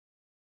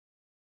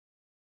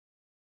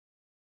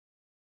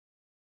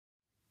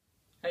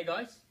Hey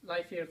guys,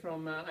 Leif here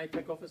from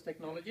iTech Office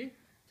Technology.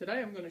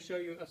 Today I'm going to show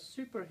you a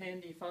super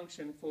handy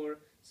function for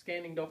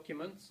scanning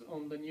documents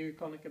on the new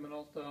Konica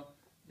Minolta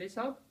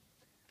bizhub.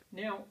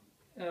 Now,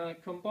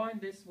 combine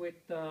this with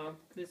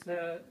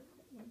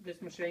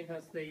this machine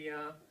has the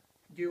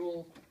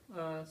dual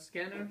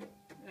scanner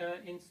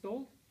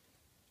installed.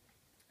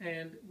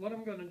 And what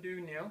I'm going to do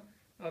now,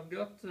 I've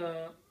got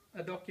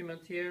a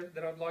document here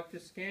that I'd like to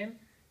scan,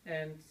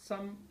 and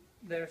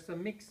there's a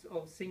mix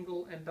of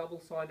single and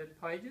double-sided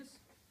pages.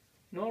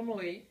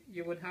 Normally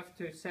you would have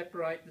to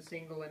separate the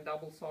single and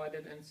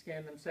double-sided and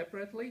scan them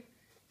separately.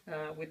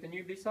 With the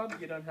new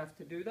bizhub you don't have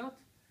to do that,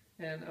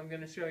 and I'm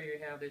going to show you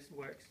how this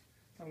works.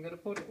 I'm going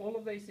to put all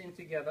of these in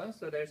together,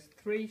 so there's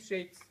 3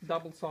 sheets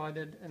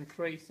double-sided and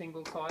 3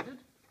 single-sided,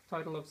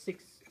 total of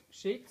 6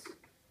 sheets.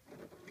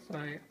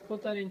 So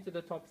put that into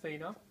the top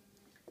feeder.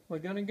 We're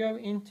going to go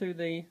into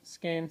the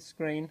scan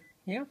screen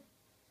here.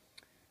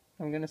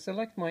 I'm going to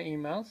select my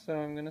email, so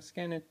I'm going to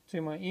scan it to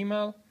my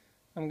email.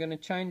 I'm going to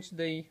change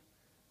the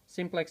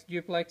simplex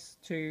duplex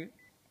to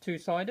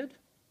 2-sided,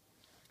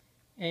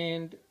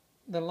 and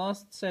the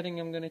last setting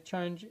I'm going to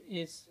change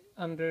is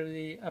under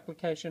the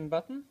application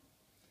button.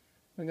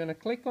 We're going to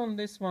click on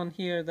this one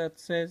here that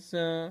says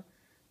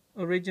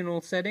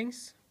original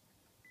settings.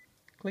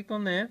 Click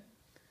on there,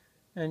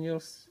 and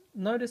you'll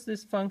notice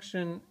this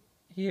function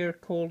here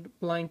called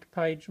blank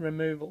page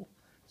removal.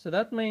 So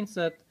that means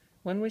that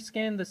when we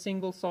scan the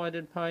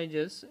single-sided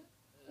pages,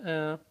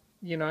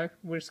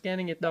 we're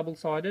scanning it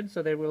double-sided,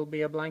 so there will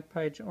be a blank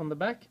page on the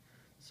back.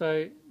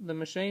 So the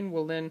machine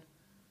will then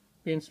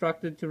be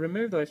instructed to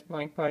remove those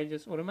blank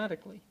pages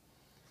automatically.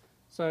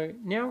 So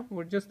now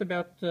we're just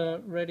about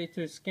ready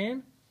to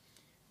scan,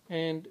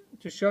 and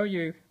to show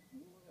you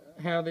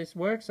how this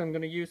works, I'm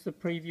going to use the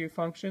preview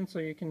function so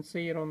you can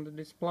see it on the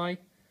display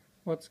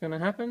what's going to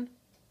happen.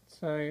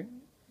 So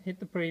hit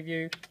the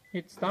preview,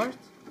 hit start,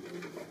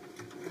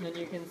 and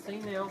you can see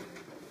now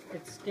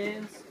it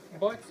scans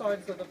both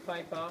sides of the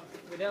paper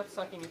without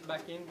sucking it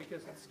back in,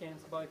 because it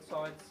scans both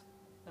sides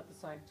at the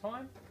same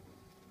time.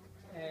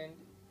 And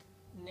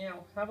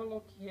now have a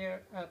look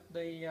here at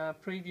the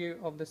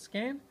preview of the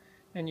scan,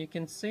 and you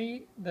can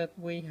see that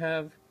we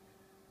have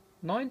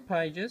 9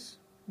 pages.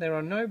 There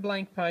are no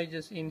blank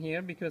pages in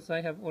here because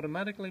they have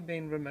automatically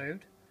been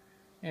removed,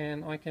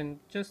 and I can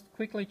just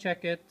quickly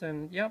check it,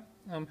 and yep,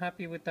 I'm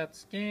happy with that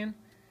scan.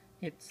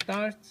 Hit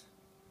start,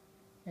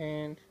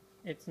 and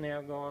it's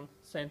now gone,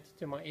 sent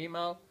to my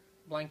email,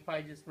 blank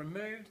pages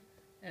removed,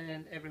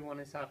 and everyone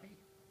is happy.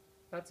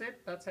 That's it,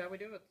 that's how we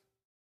do it.